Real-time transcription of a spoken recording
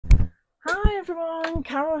everyone,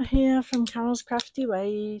 Carol here from Carol's Crafty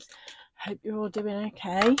Ways. Hope you're all doing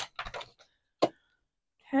okay.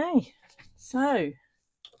 Okay, so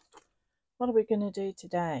what are we going to do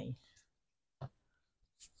today?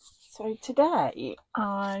 So today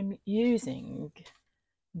I'm using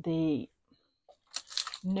the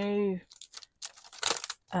new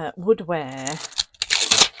Woodward.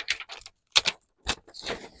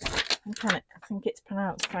 I think it's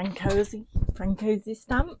pronounced Francoise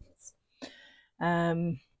stamps.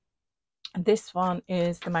 This one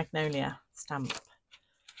is the Magnolia stamp.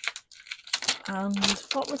 And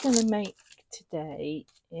what we're going to make today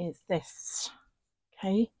is this.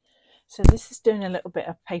 Okay, so this is doing a little bit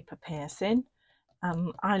of paper piercing.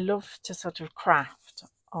 I love to sort of craft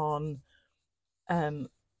on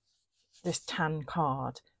this tan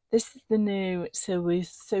card. This is the new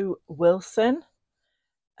Sue Wilson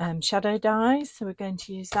shadow dies, so we're going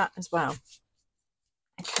to use that as well.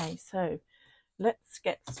 Okay, so let's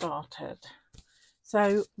get started.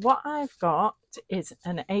 So what I've got is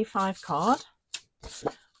an A5 card.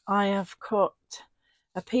 I have cut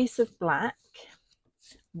a piece of black,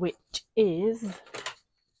 which is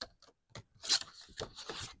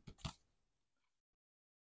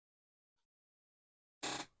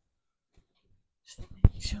just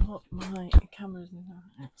make sure my camera's in there.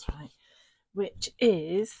 That's right. Which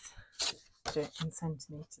is, do it in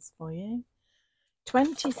centimeters for you,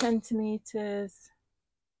 20 centimeters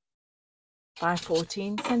by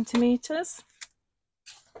 14 centimeters.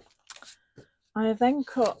 I have then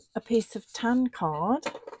cut a piece of tan card,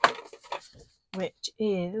 which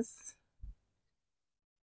is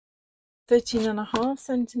 13.5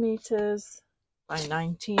 centimeters by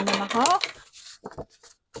 19.5.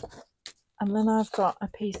 And then I've got a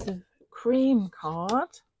piece of cream card,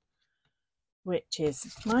 which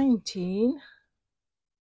is 19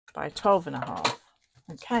 by 12.5.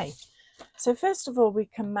 Okay, so first of all we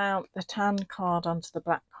can mount the tan card onto the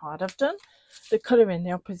black card. I've done the colouring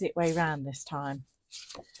the opposite way round this time,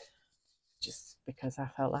 just because I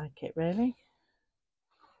felt like it really.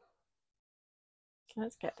 So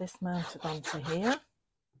let's get this mounted onto here,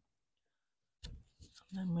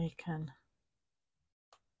 and then we can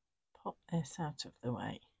pop this out of the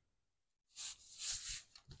way.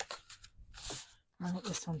 Mount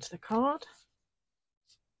this onto the card.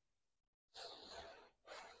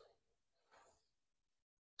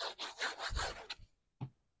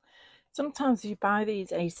 Sometimes you buy these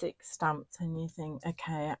A6 stamps and you think,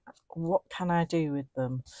 okay, what can I do with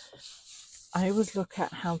them? I always look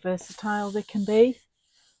at how versatile they can be,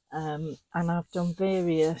 and I've done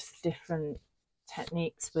various different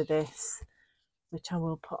techniques with this, which I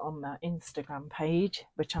will put on my Instagram page,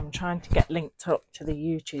 which I'm trying to get linked up to the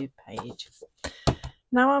YouTube page.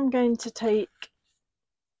 Now I'm going to take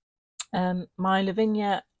my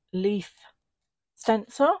Lavinia leaf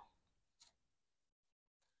stencil,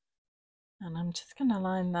 and I'm just going to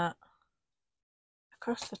line that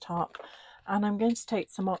across the top, and I'm going to take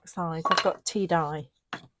some oxides. I've got tea dye,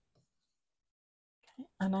 okay,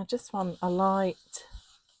 and I just want a light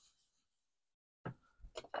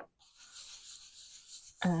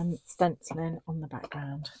stenciling on the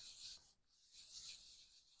background.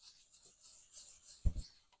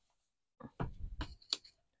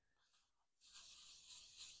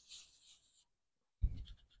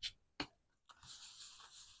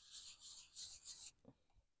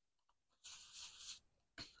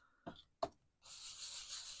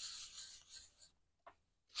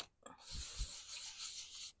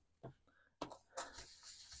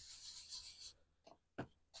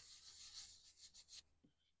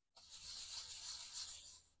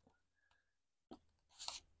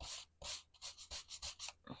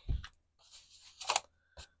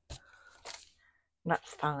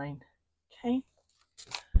 That's fine. Okay,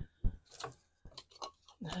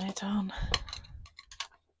 the lid on.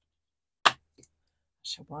 I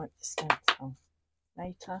shall wipe the stencil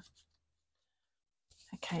later.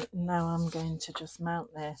 Okay, now I'm going to just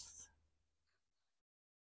mount this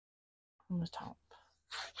on the top.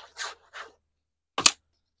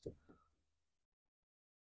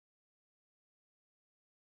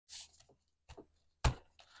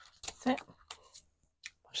 That's it.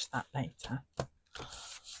 Wash that later.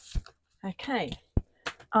 Okay,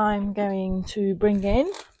 I'm going to bring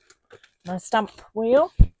in my stamp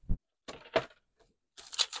wheel.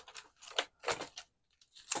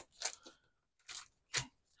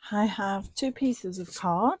 I have two pieces of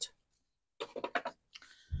card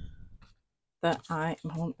that I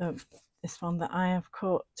want, this one that I have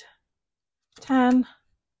cut 10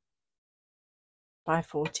 by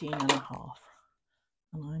 14.5.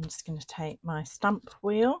 And I'm just going to take my stamp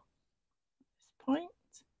wheel at this point,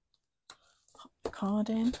 card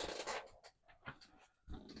in.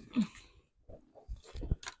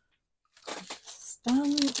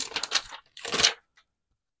 Stamp.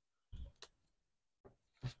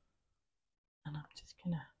 And I'm just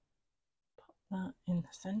going to pop that in the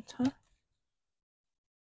centre.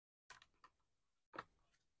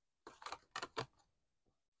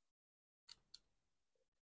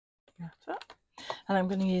 And I'm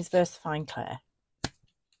going to use VersaFine Clay.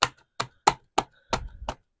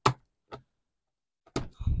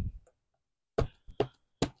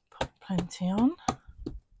 Put plenty on.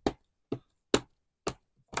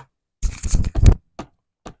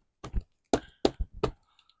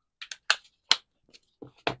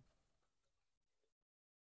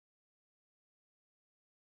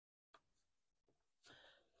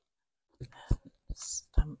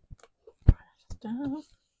 Stamp, press down.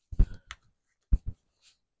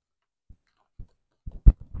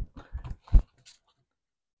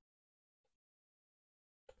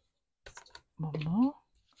 One more,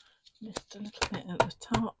 just a little bit at the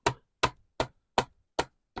top.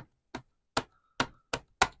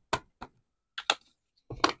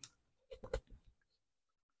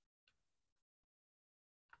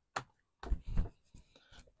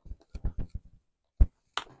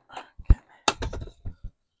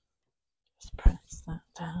 Just press that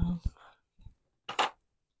down.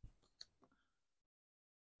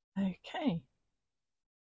 Okay.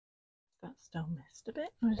 That's still missed a bit,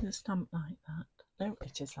 or is it stamped like that? No,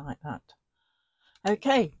 it is like that.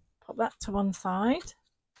 Okay, pop that to one side.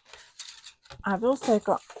 I've also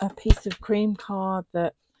got a piece of cream card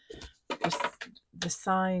that the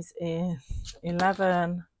size is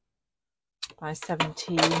 11 by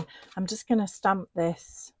 17. I'm just going to stamp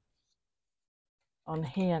this on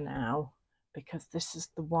here now because this is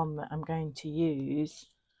the one that I'm going to use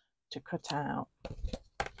to cut out.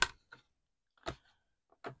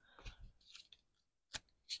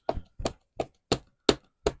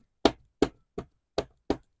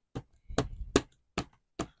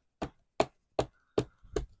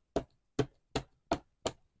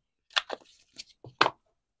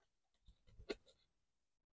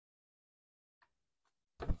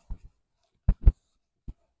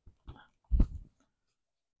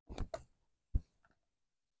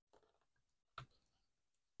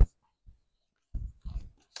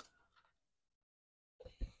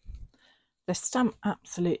 They stamp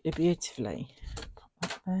absolutely beautifully. Pop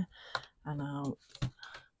that there, and I'll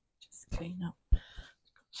just clean up. Got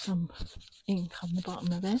some ink on the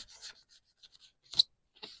bottom of this.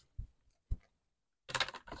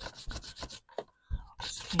 I'll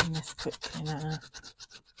just clean this quickly now.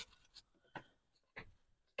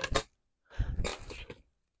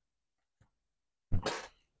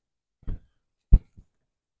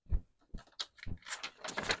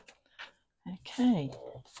 Okay.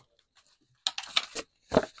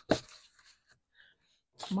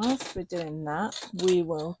 Whilst we're doing that, we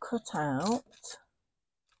will cut out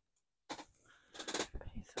a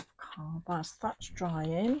piece of card. Whilst that's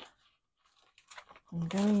drying, I'm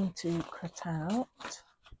going to cut out,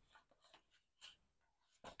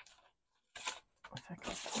 if I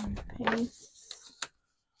can find a piece,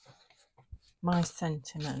 my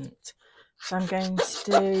sentiment. So I'm going to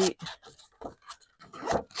do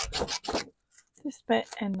this bit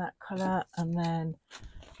in that colour and then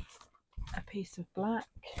a piece of black,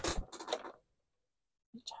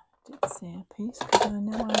 which I did see a piece because I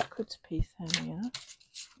know I cut a piece earlier,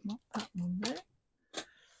 not that one though.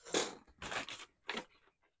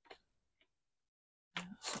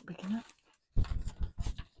 That's not big enough.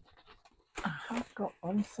 I have got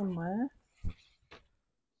one somewhere.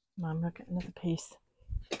 I'm going to get another piece.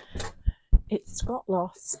 It's got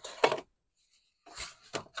lost.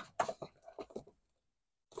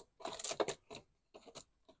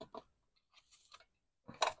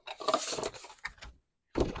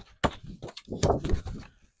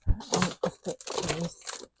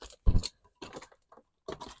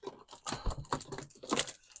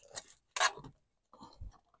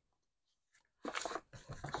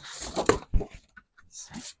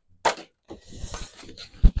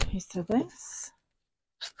 Piece of this.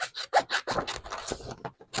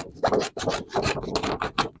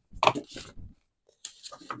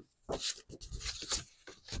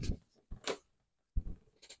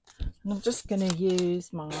 And I'm just going to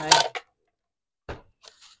use my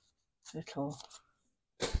little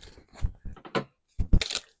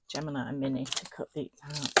Gemini Mini to cut these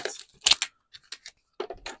out.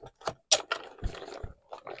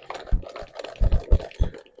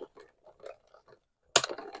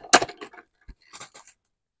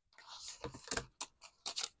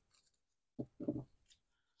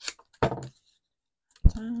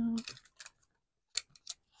 Down.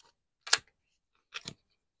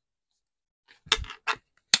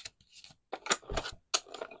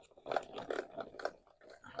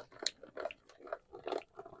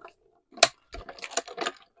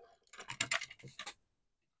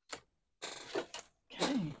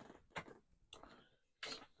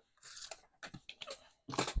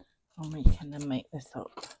 and we can then make this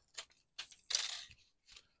up.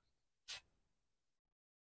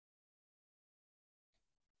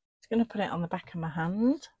 Just going to put it on the back of my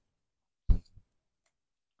hand.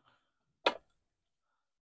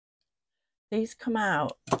 These come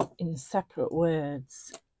out in separate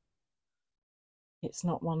words. It's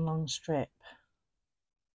not one long strip,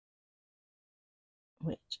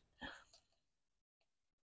 which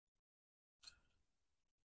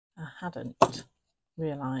I hadn't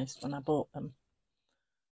realised when I bought them.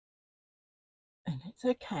 And it's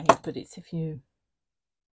okay, but it's if you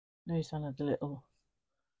lose one of the little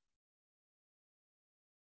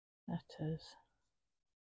letters.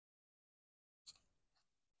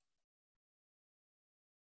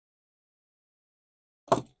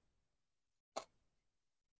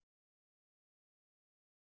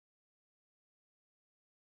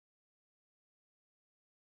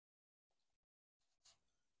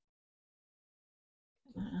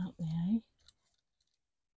 Get that out there.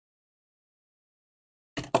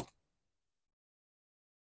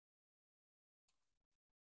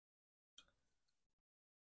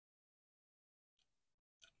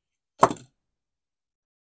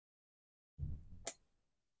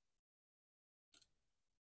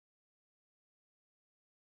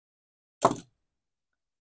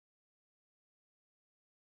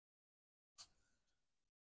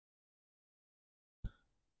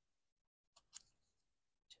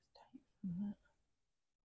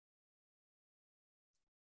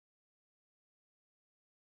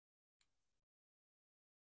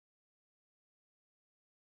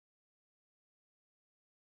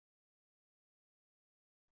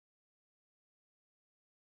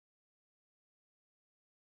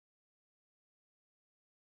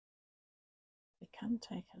 It can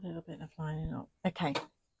take a little bit of lining up. Okay,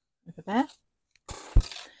 over there.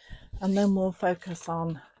 And then we'll focus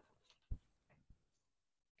on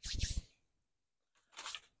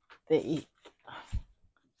the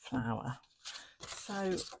flower.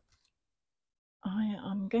 So I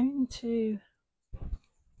am going to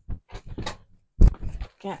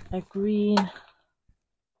get a green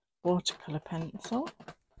watercolour pencil.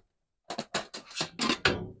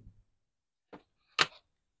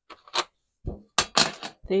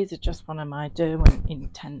 These are just one of my Derwent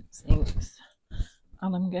Intense inks,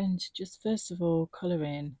 and I'm going to just first of all colour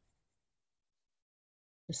in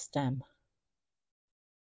the stem.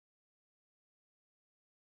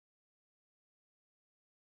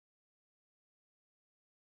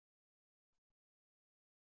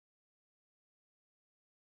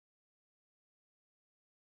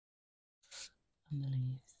 And the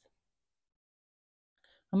leaves.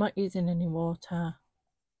 I'm not using any water.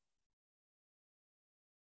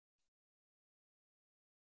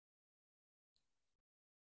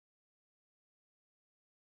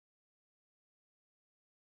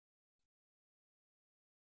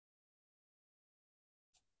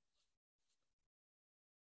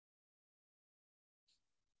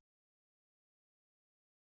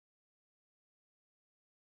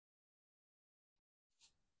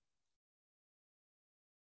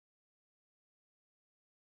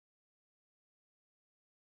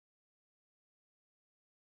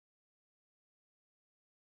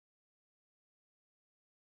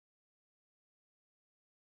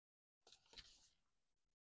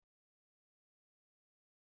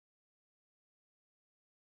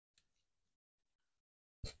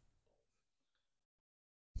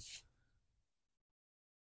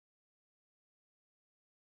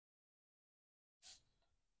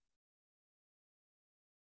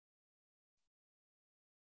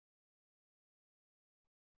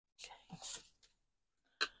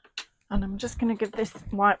 And I'm just going to give this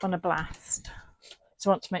white one a blast. So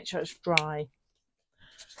I want to make sure it's dry.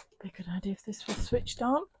 Be a good idea if this was switched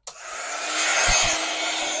on.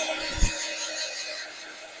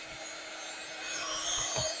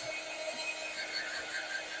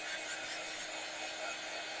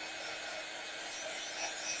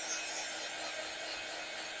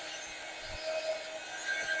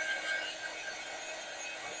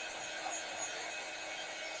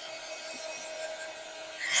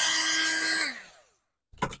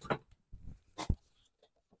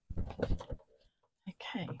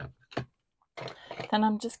 Okay, then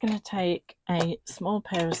I'm just going to take a small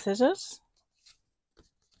pair of scissors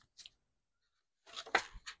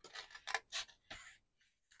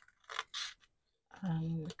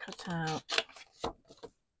and cut out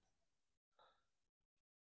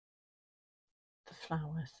the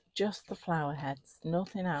flowers, just the flower heads,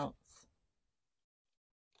 nothing else.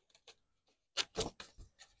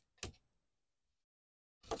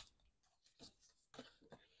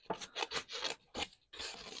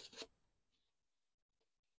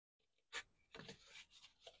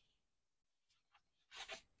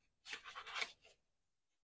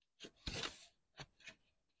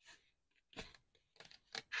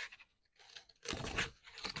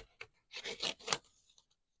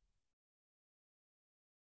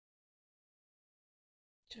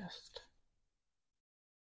 Just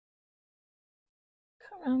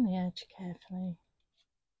cut around the edge carefully.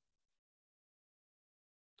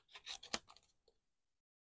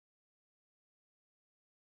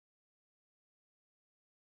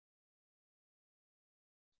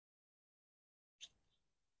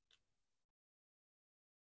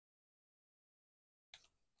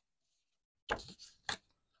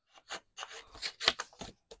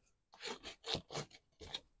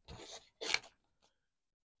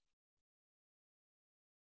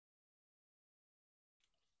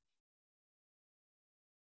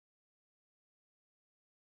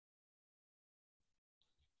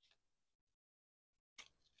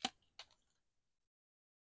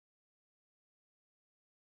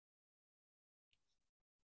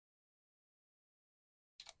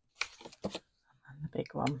 And the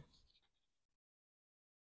big one.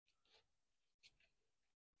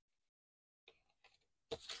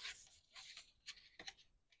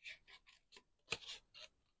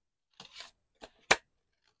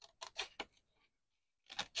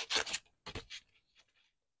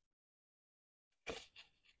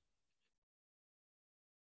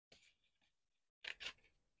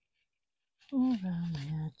 All around the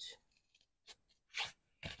edge.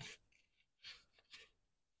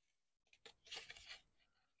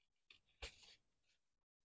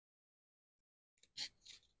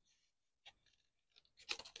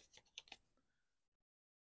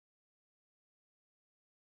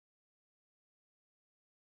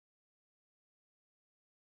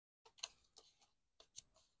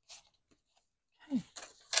 Okay.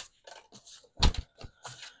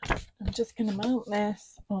 I'm just going to mount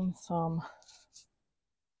this on some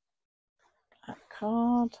black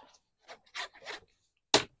card.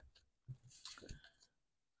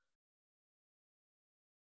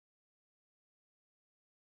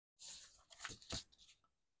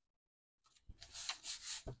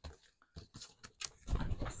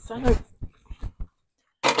 So,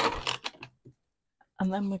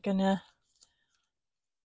 and then we're going to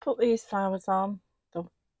put these flowers on, the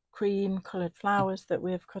cream coloured flowers that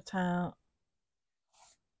we've cut out.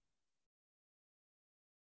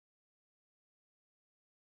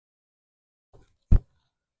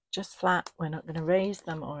 Just flat, we're not going to raise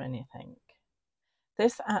them or anything.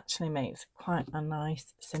 This actually makes quite a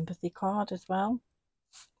nice sympathy card as well.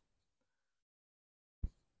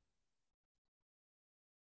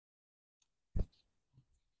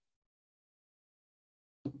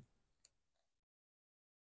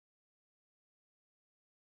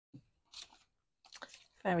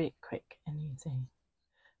 Very quick and easy,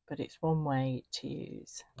 but it's one way to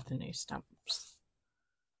use the new stamps.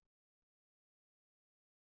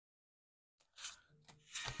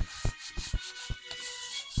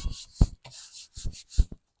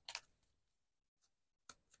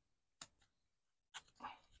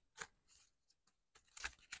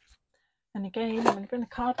 And again, I'm going to bring the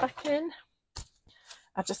card back in.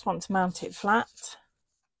 I just want to mount it flat.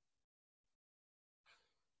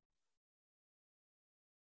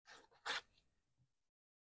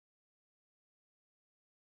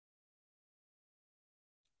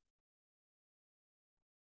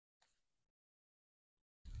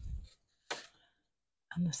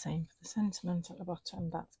 And the same for the sentiment at the bottom,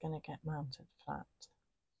 that's going to get mounted flat.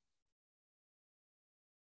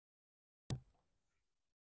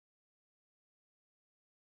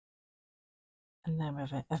 And then we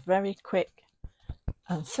have a very quick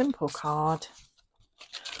and simple card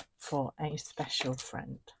for a special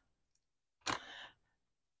friend.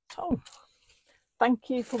 So, thank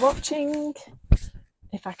you for watching.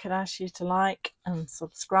 If I could ask you to like and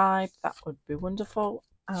subscribe, that would be wonderful.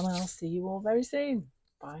 And I'll see you all very soon.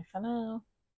 Bye for now.